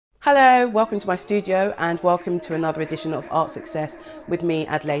Hello, welcome to my studio and welcome to another edition of Art Success with me,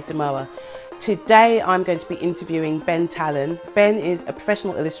 Adelaide Damoah. Today I'm going to be interviewing Ben Tallon. Ben is a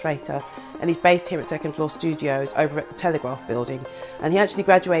professional illustrator and he's based here at Second Floor Studios over at the Telegraph building, and he actually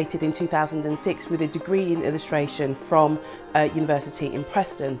graduated in 2006 with a degree in illustration from a university in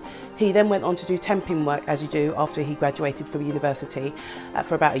Preston. He then went on to do temping work, as you do after he graduated from university,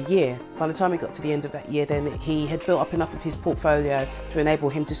 for about a year. By the time he got to the end of that year, then he had built up enough of his portfolio to enable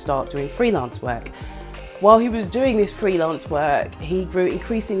him to start doing freelance work. While he was doing this freelance work, he grew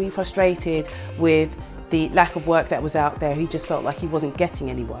increasingly frustrated with the lack of work that was out there. He just felt like he wasn't getting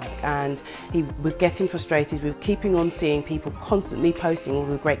any work, and he was getting frustrated with keeping on seeing people constantly posting all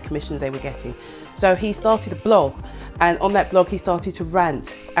the great commissions they were getting. So he started a blog, and on that blog he started to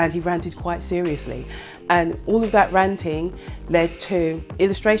rant, and he ranted quite seriously. And all of that ranting led to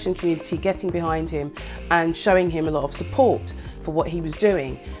illustration community getting behind him and showing him a lot of support for what he was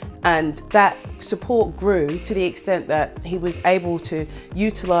doing. And that support grew to the extent that he was able to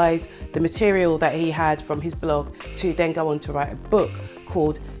utilise the material that he had from his blog to then go on to write a book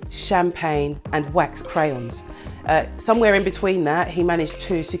called Champagne and Wax Crayons. Somewhere in between that, he managed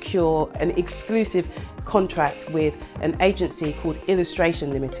to secure an exclusive contract with an agency called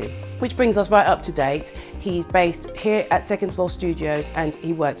Illustration Limited, which brings us right up to date. He's based here at Second Floor Studios and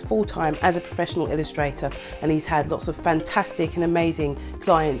he works full-time as a professional illustrator, and he's had lots of fantastic and amazing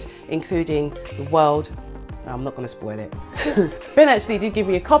clients, including the world. I'm not going to spoil it. Ben actually did give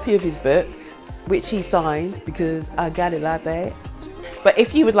me a copy of his book, which he signed because I got it like that. But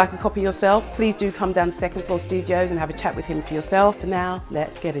if you would like a copy yourself, please do come down to Second Floor Studios and have a chat with him for yourself. And now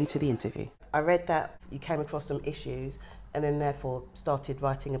let's get into the interview. I read that you came across some issues and then therefore started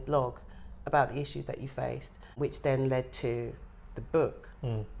writing a blog about the issues that you faced, which then led to the book,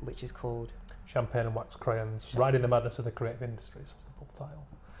 which is called Champagne and Wax Crayons, Riding the Madness of the Creative Industries. That's the full title.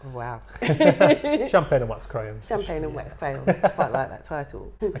 Wow. Champagne and Wax Crayons. Champagne and Wax Crayons. I quite like that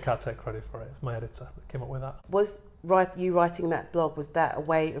title. I can't take credit for it. It's my editor that came up with that. Was you writing that blog, was that a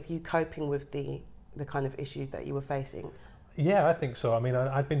way of you coping with the kind of issues that you were facing? Yeah, I think so. I mean,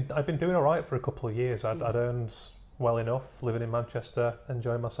 I'd been doing all right for a couple of years. I'd earned well enough living in Manchester,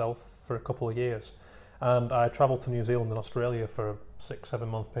 enjoying myself for a couple of years. And I travelled to New Zealand and Australia for a 6-7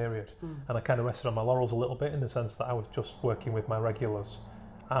 month period. And I kind of rested on my laurels a little bit in the sense that I was just working with my regulars.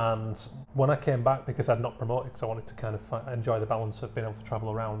 And when I came back, because I'd not promoted, because I wanted to kind of enjoy the balance of being able to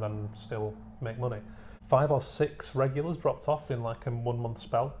travel around and still make money, 5 or 6 regulars dropped off in like a 1 month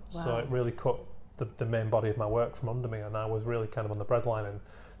spell. Wow. So it really cut the main body of my work from under me, and I was really kind of on the breadline and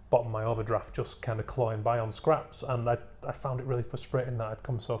bottom of my overdraft, just kind of clawing by on scraps. And I found it really frustrating that I'd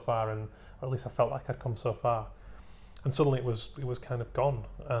come so far, or at least I felt like I'd come so far. And suddenly it was kind of gone.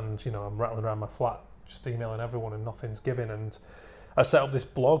 And you know, I'm rattling around my flat, just emailing everyone, and nothing's giving. And I set up this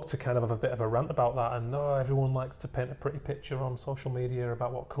blog to kind of have a bit of a rant about that. And everyone likes to paint a pretty picture on social media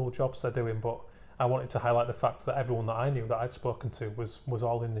about what cool jobs they're doing, but I wanted to highlight the fact that everyone that I knew that I'd spoken to was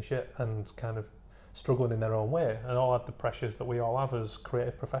all in the shit and kind of struggling in their own way, and all had the pressures that we all have as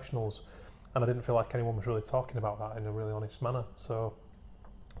creative professionals. And I didn't feel like anyone was really talking about that in a really honest manner. So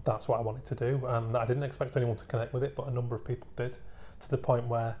that's what I wanted to do, and I didn't expect anyone to connect with it, but a number of people did, to the point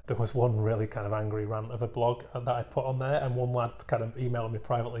where there was one really kind of angry rant of a blog that I put on there, and one lad kind of emailed me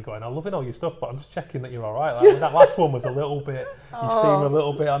privately going, "I'm loving all your stuff, but I'm just checking that you're all right." Like, that last one was a little bit, you seem a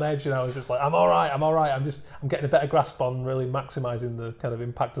little bit on edge, and I was just like, I'm all right, I'm getting a better grasp on really maximising the kind of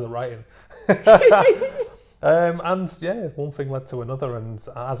impact of the writing. And yeah, one thing led to another, and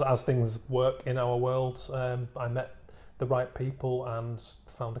as things work in our world, I met the right people and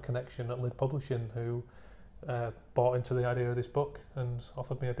found a connection at Lid Publishing who bought into the idea of this book and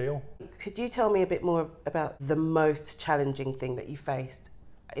offered me a deal. Could you tell me a bit more about the most challenging thing that you faced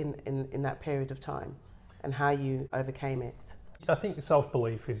in that period of time and how you overcame it? I think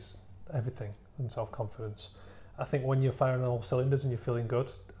self-belief is everything, and self-confidence. I think when you're firing on all cylinders and you're feeling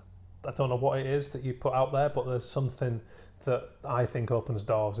good, I don't know what it is that you put out there, but there's something that I think opens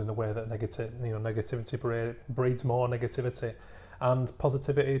doors in the way that negativity breeds more negativity, and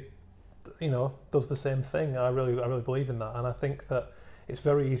positivity, does the same thing. I really believe in that, and I think that it's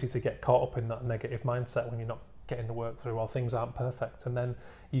very easy to get caught up in that negative mindset when you're not getting the work through or things aren't perfect, and then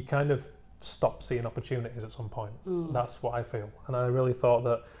you kind of stop seeing opportunities at some point. That's what I feel, and I really thought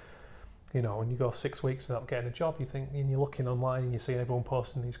that, when you go 6 weeks without getting a job, you think, and you're looking online and you're seeing everyone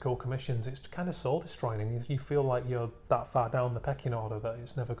posting these cool commissions, it's kind of soul destroying, and you feel like you're that far down the pecking order that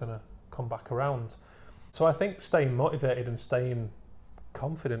it's never going to come back around. So I think staying motivated and staying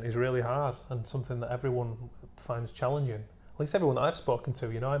confident is really hard, and something that everyone finds challenging. At least everyone that I've spoken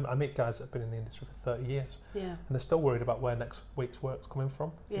to, you know, I meet guys that have been in the industry for 30 years, and they're still worried about where next week's work's coming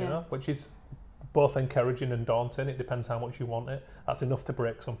from, you know, which is both encouraging and daunting. It depends how much you want it. That's enough to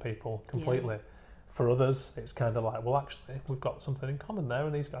break some people completely. For others, it's kind of like, well, actually, we've got something in common there,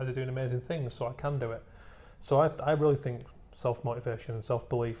 and these guys are doing amazing things, so I can do it. So I really think self-motivation and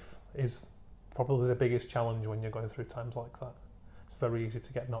self-belief is probably the biggest challenge when you're going through times like that. It's very easy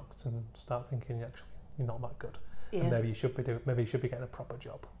to get knocked and start thinking, actually, you're not that good, and maybe you should be getting a proper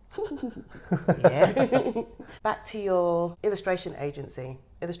job. Back to your illustration agency,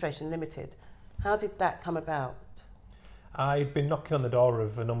 Illustration Limited. How did that come about? I'd been knocking on the door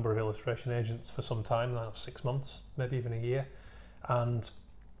of a number of illustration agents for some time, now 6 months, maybe even a year. And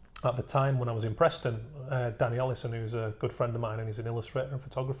at the time when I was in Preston, Danny Ellison, who's a good friend of mine and he's an illustrator and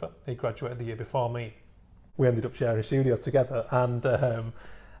photographer, he graduated the year before me. We ended up sharing a studio together, and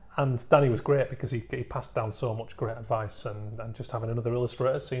Danny was great because he passed down so much great advice, and just having another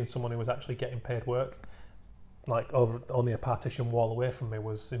illustrator, seeing someone who was actually getting paid work, like only a partition wall away from me,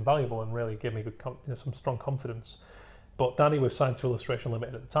 was invaluable and really gave me some strong confidence. But Danny was signed to Illustration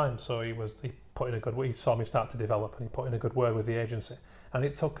Limited at the time, so he put in a good word. He saw me start to develop, and he put in a good word with the agency. And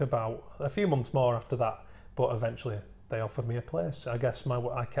it took about a few months more after that, but eventually they offered me a place. I guess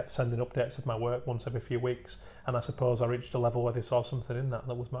I kept sending updates of my work once every few weeks, and I suppose I reached a level where they saw something in that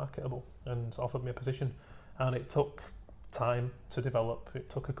was marketable and offered me a position. And it took time to develop. It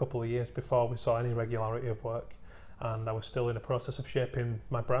took a couple of years before we saw any regularity of work, and I was still in a process of shaping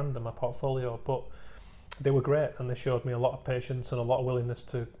my brand and my portfolio, but they were great, and they showed me a lot of patience and a lot of willingness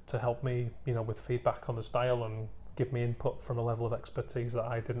to help me, you know, with feedback on the style and give me input from a level of expertise that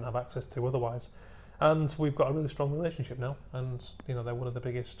I didn't have access to otherwise. And we've got a really strong relationship now, and you know, they're one of the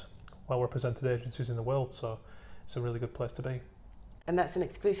biggest, well-represented agencies in the world, so it's a really good place to be. And that's an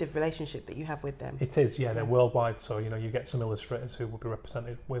exclusive relationship that you have with them? It is, yeah. They're worldwide, so you know, you get some illustrators who will be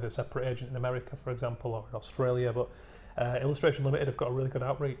represented with a separate agent in America, for example, or in Australia, but Illustration Limited have got a really good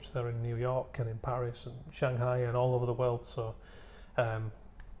outreach. They're in New York and in Paris and Shanghai and all over the world, so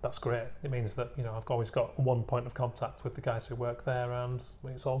that's great. It means that, you know, I've always got one point of contact with the guys who work there, and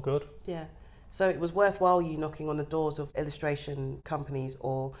it's all good. Yeah. So it was worthwhile you knocking on the doors of illustration companies,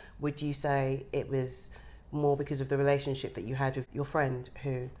 or would you say it was more because of the relationship that you had with your friend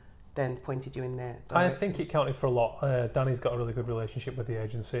who then pointed you in there? I think it counted for a lot. Danny's got a really good relationship with the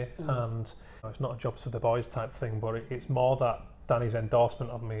agency, and it's not a jobs for the boys type thing, but it's more that Danny's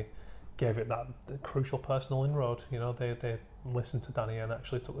endorsement of me gave it that crucial personal inroad. You know, they listened to Danny and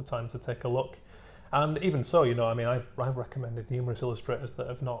actually took the time to take a look. And even so, you know, I mean, I've recommended numerous illustrators that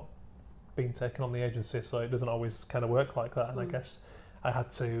have not been taken on the agency, so it doesn't always kind of work like that. And I guess I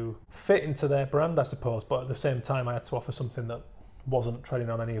had to fit into their brand, I suppose, but at the same time I had to offer something that wasn't treading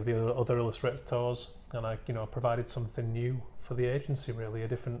on any of the other illustrators' toes, and I, you know, provided something new for the agency, really, a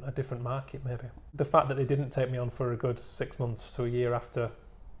different market maybe. The fact that they didn't take me on for a good 6 months to a year after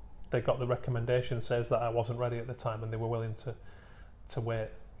they got the recommendation says that I wasn't ready at the time, and they were willing to wait,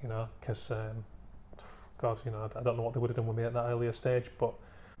 you know, because God, you know, I don't know what they would have done with me at that earlier stage, but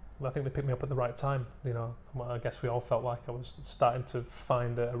I think they picked me up at the right time. You know, I guess we all felt like I was starting to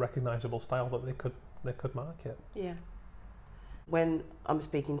find a recognisable style that they could market. Yeah. When I'm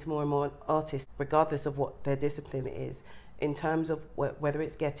speaking to more and more artists, regardless of what their discipline is, in terms of whether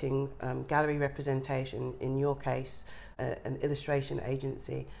it's getting gallery representation, in your case, an illustration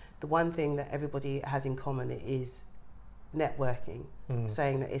agency, the one thing that everybody has in common is networking,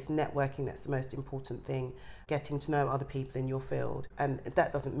 saying that it's networking that's the most important thing, getting to know other people in your field. And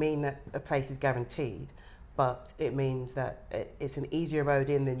that doesn't mean that a place is guaranteed, but it means that it's an easier road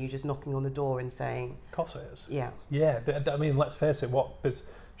in than you just knocking on the door and saying... Of course it is. Yeah. Yeah, I mean, let's face it,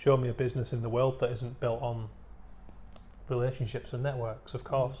 show me a business in the world that isn't built on relationships and networks. Of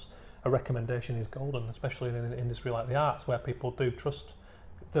course, a recommendation is golden, especially in an industry like the arts where people do trust.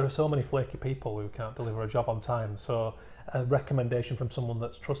 There are so many flaky people who can't deliver a job on time, so a recommendation from someone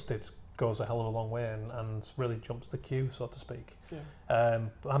that's trusted goes a hell of a long way and really jumps the queue, so to speak. Yeah.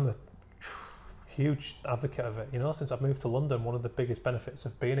 I'm a huge advocate of it. You know, since I've moved to London, one of the biggest benefits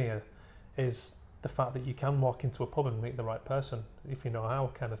of being here is the fact that you can walk into a pub and meet the right person if you know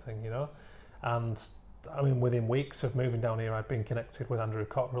how, kind of thing, you know. And I mean, within weeks of moving down here, I'd been connected with Andrew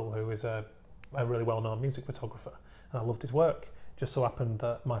Cotterill, who is a really well-known music photographer, and I loved his work. Just so happened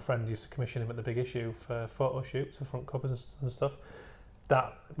that my friend used to commission him at the Big Issue for photo shoots and front covers and stuff.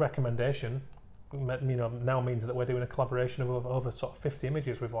 That recommendation, you know, now means that we're doing a collaboration of over sort of 50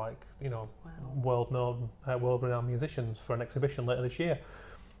 images with, like, you know, world-renowned musicians for an exhibition later this year.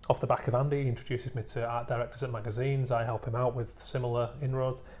 off the back of Andy. He introduces me to art directors at magazines. I help him out with similar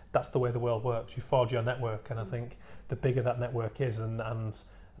inroads. That's the way the world works. You forge your network, and I think the bigger that network is, and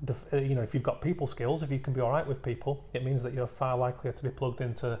you know, if you've got people skills, if you can be all right with people, it means that you're far likelier to be plugged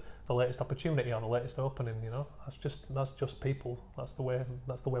into the latest opportunity or the latest opening. You know, that's just people. That's the way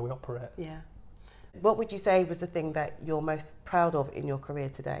we operate. Yeah. What would you say was the thing that you're most proud of in your career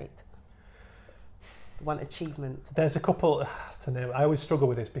to date? One achievement. There's a couple to name. I always struggle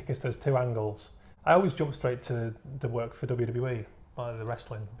with this because there's two angles. I always jump straight to the work for WWE, like the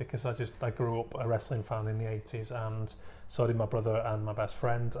wrestling, because I grew up a wrestling fan in the 80s, and so did my brother and my best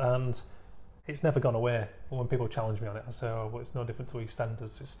friend, and it's never gone away. When people challenge me on it, I say, oh, well, it's no different to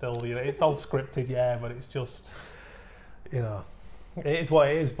EastEnders. It's still, you know, it's all scripted, yeah, but it's just, you know, it is what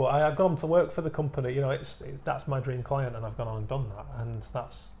it is. But I've gone to work for the company, you know, that's my dream client, and I've gone on and done that, and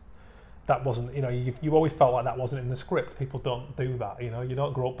that wasn't, you know, you always felt like that wasn't in the script. People don't do that, you know, you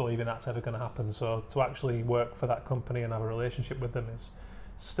don't grow up believing that's ever going to happen. So to actually work for that company and have a relationship with them is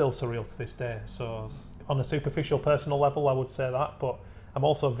still surreal to this day. So on a superficial personal level, I would say that, but I'm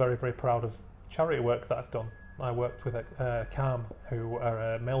also very, very proud of charity work that I've done. I worked with Calm, who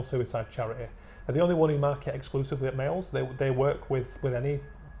are a male suicide charity. They're the only one who market exclusively at males. They work with any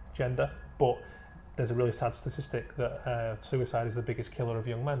gender, but there's a really sad statistic that suicide is the biggest killer of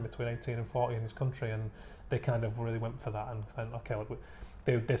young men between 18 and 40 in this country, and they kind of really went for that and thought, okay, look,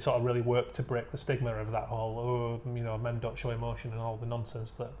 they sort of really worked to break the stigma of that whole, you know, men don't show emotion and all the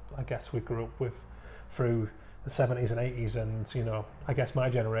nonsense that I guess we grew up with through the 70s and 80s. And, you know, I guess my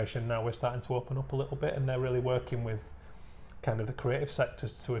generation now, we're starting to open up a little bit, and they're really working with kind of the creative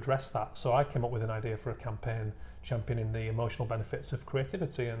sectors to address that. So I came up with an idea for a campaign championing the emotional benefits of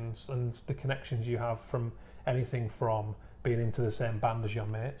creativity and the connections you have from anything from being into the same band as your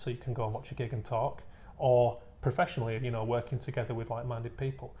mate, so you can go and watch a gig and talk, or professionally, you know, working together with like-minded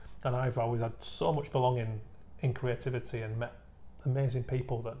people. And I've always had so much belonging in creativity and met amazing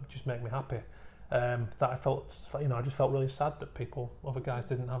people that just make me happy, that I felt, you know, I just felt really sad that other guys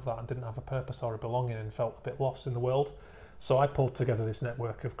didn't have that and didn't have a purpose or a belonging and felt a bit lost in the world. So I pulled together this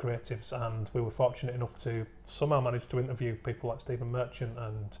network of creatives, and we were fortunate enough to somehow manage to interview people like Stephen Merchant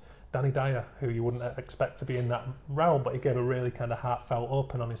and Danny Dyer, who you wouldn't expect to be in that realm, but he gave a really kind of heartfelt,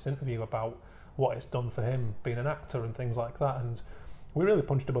 open, honest interview about what it's done for him being an actor and things like that. And we really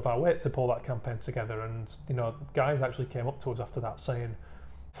punched above our weight to pull that campaign together. And, you know, guys actually came up to us after that saying,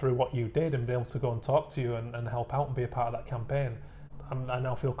 through what you did and be able to go and talk to you and help out and be a part of that campaign, I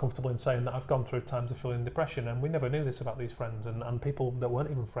now feel comfortable in saying that I've gone through times of feeling depression, and we never knew this about these friends, and people that weren't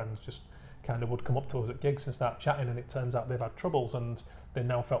even friends just kind of would come up to us at gigs and start chatting, and it turns out they've had troubles and they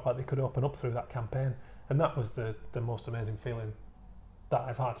now felt like they could open up through that campaign. And that was the most amazing feeling that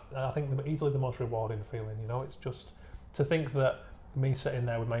I've had. I think easily the most rewarding feeling, you know. It's just to think that me sitting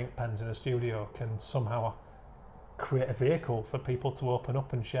there with my ink pens in a studio can somehow create a vehicle for people to open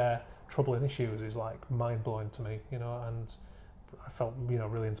up and share troubling issues is like mind-blowing to me, you know. And I felt, you know,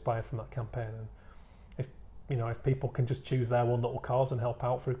 really inspired from that campaign. And if people can just choose their one little cause and help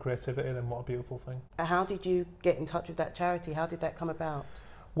out through creativity, then what a beautiful thing. How did you get in touch with that charity? How did that come about?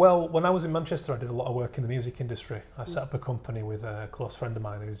 Well, when I was in Manchester, I did a lot of work in the music industry. I set up a company with a close friend of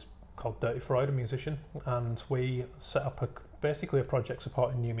mine who's called Dirty Freud, a musician, and we set up basically a project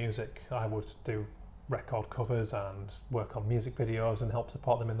supporting new music. I would do record covers and work on music videos and help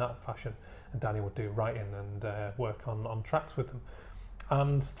support them in that fashion, and Danny would do writing and work on tracks with them.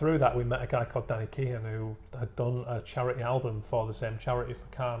 And through that we met a guy called Danny Keighley who had done a charity album for the same charity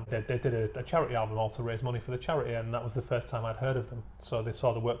for Calm. They did a charity album all to raise money for the charity, and that was the first time I'd heard of them. So they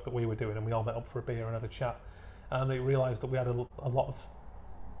saw the work that we were doing, and we all met up for a beer and had a chat, and they realised that we had a lot of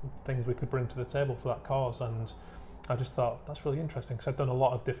things we could bring to the table for that cause. And I just thought that's really interesting, because I'd done a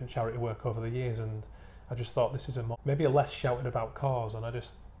lot of different charity work over the years, and I just thought this is maybe a less shouted about cause. And I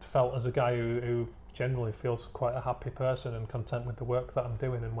just felt, as a guy who generally feels quite a happy person and content with the work that I'm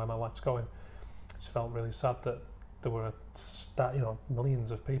doing and where my life's going, I just felt really sad that there were millions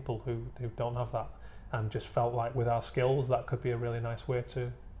of people who don't have that, and just felt like with our skills that could be a really nice way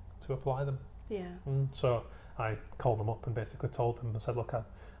to apply them. Yeah. So I called them up and basically told them, I said, look, I'd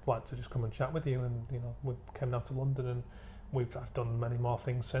like to just come and chat with you, and we came down to London, and I've done many more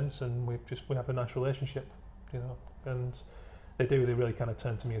things since, and we have a nice relationship, and they really kind of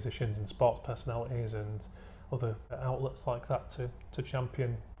turn to musicians and sports personalities and other outlets like that to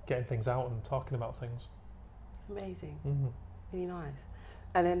champion getting things out and talking about things. Amazing. Mm-hmm. Really nice.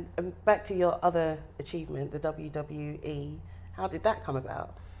 And then back to your other achievement, the WWE, how did that come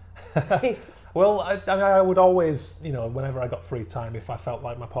about? Well, I would always, whenever I got free time, if I felt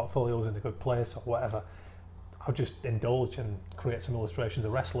like my portfolio was in a good place or whatever, I'll just indulge and create some illustrations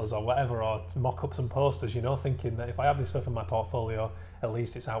of wrestlers or whatever, or mock up some posters, you know, thinking that if I have this stuff in my portfolio, at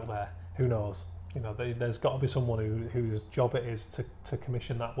least it's out there. Who knows? You know, there's got to be someone whose job it is to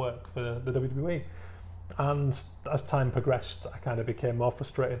commission that work for the WWE. And as time progressed, I kind of became more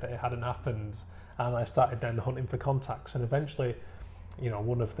frustrated that it hadn't happened, and I started then hunting for contacts. And eventually, you know,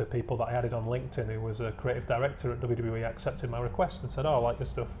 one of the people that I added on LinkedIn, who was a creative director at WWE, accepted my request and said, "Oh, I like your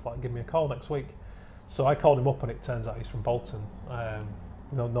stuff, like, give me a call next week." So I called him up, and it turns out he's from Bolton,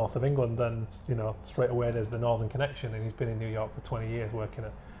 north of England, and, you know, straight away there's the Northern connection, and he's been in New York for 20 years working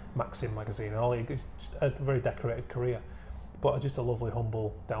at Maxim magazine and all. He's just a very decorated career, but just a lovely,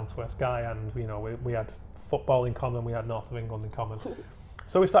 humble, down-to-earth guy. And, you know, we had football in common, we had North of England in common.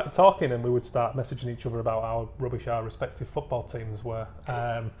 So we started talking, and we would start messaging each other about how rubbish our respective football teams were,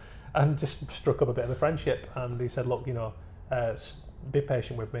 and just struck up a bit of a friendship. And he said, "Look, you know, be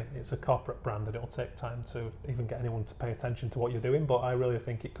patient with me. It's a corporate brand, and it'll take time to even get anyone to pay attention to what you're doing, but I really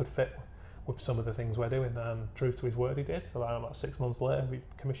think it could fit with some of the things we're doing." And true to his word, he did. About 6 months later, he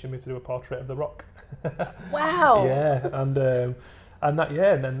commissioned me to do a portrait of The Rock. Wow. Yeah, and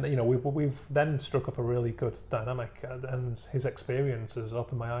then, you know, we've then struck up a really good dynamic, and his experience has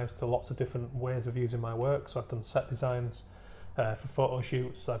opened my eyes to lots of different ways of using my work. So I've done set designs for photo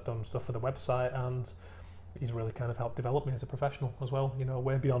shoots, I've done stuff for the website, and he's really kind of helped develop me as a professional as well, you know,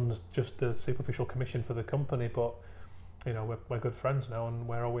 way beyond just the superficial commission for the company. But, you know, we're good friends now, and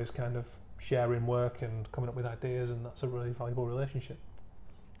we're always kind of sharing work and coming up with ideas, and that's a really valuable relationship.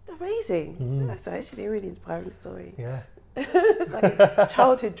 Amazing. That's actually a really inspiring story. Yeah. It's like a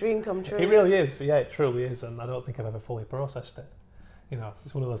childhood dream come true. It really is, yeah, it truly is, and I don't think I've ever fully processed it. You know,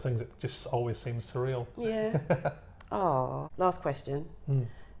 it's one of those things that just always seems surreal. Yeah. Oh, last question.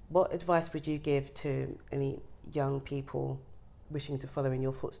 What advice would you give to any young people wishing to follow in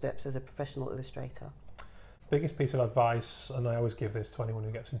your footsteps as a professional illustrator? Biggest piece of advice, and I always give this to anyone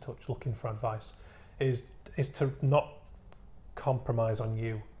who gets in touch looking for advice, is to not compromise on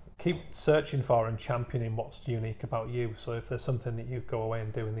you. Keep searching for and championing what's unique about you. So if there's something that you go away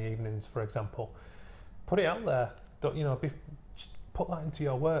and do in the evenings, for example, put it out there. Don't, you know, put that into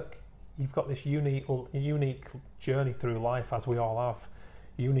your work. You've got this unique journey through life, as we all have.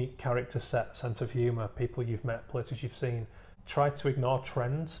 Unique character set, sense of humour, people you've met, places you've seen. Try to ignore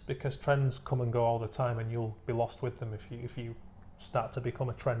trends, because trends come and go all the time, and you'll be lost with them if you start to become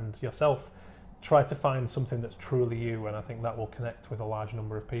a trend yourself. Try to find something that's truly you, and I think that will connect with a large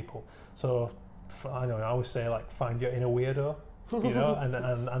number of people. So I always say, like, find your inner weirdo, you know,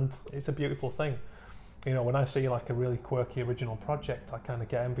 and it's a beautiful thing. You know, when I see like a really quirky original project, I kind of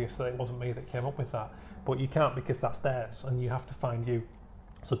get envious that it wasn't me that came up with that. But you can't, because that's theirs, and you have to find you.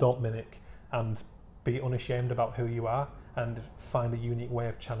 So don't mimic, and be unashamed about who you are, and find a unique way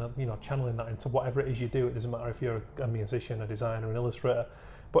of channeling that into whatever it is you do. It doesn't matter if you're a musician, a designer, an illustrator,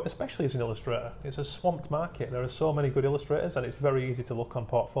 but especially as an illustrator, it's a swamped market. There are so many good illustrators, and it's very easy to look on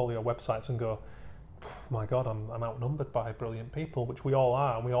portfolio websites and go, my God, I'm outnumbered by brilliant people, which we all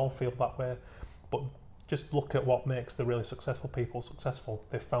are, and we all feel that way. But just look at what makes the really successful people successful.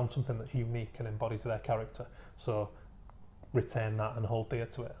 They've found something that's unique and embodies their character. So retain that and hold dear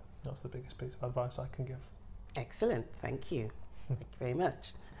to it. That's the biggest piece of advice I can give. Excellent, thank you. Thank you very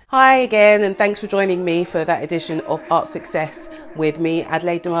much. Hi again, and thanks for joining me for that edition of Art Success with me,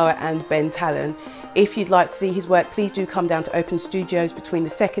 Adelaide Damoah, and Ben Tallon. If you'd like to see his work, please do come down to Open Studios between the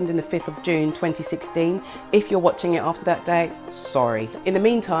 2nd and the 5th of June 2016. If you're watching it after that date, sorry. In the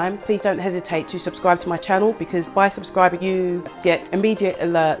meantime, please don't hesitate to subscribe to my channel, because by subscribing you get immediate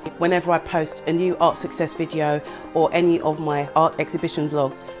alerts whenever I post a new Art Success video or any of my art exhibition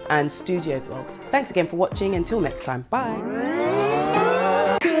vlogs and studio vlogs. Thanks again for watching. Until next time, bye.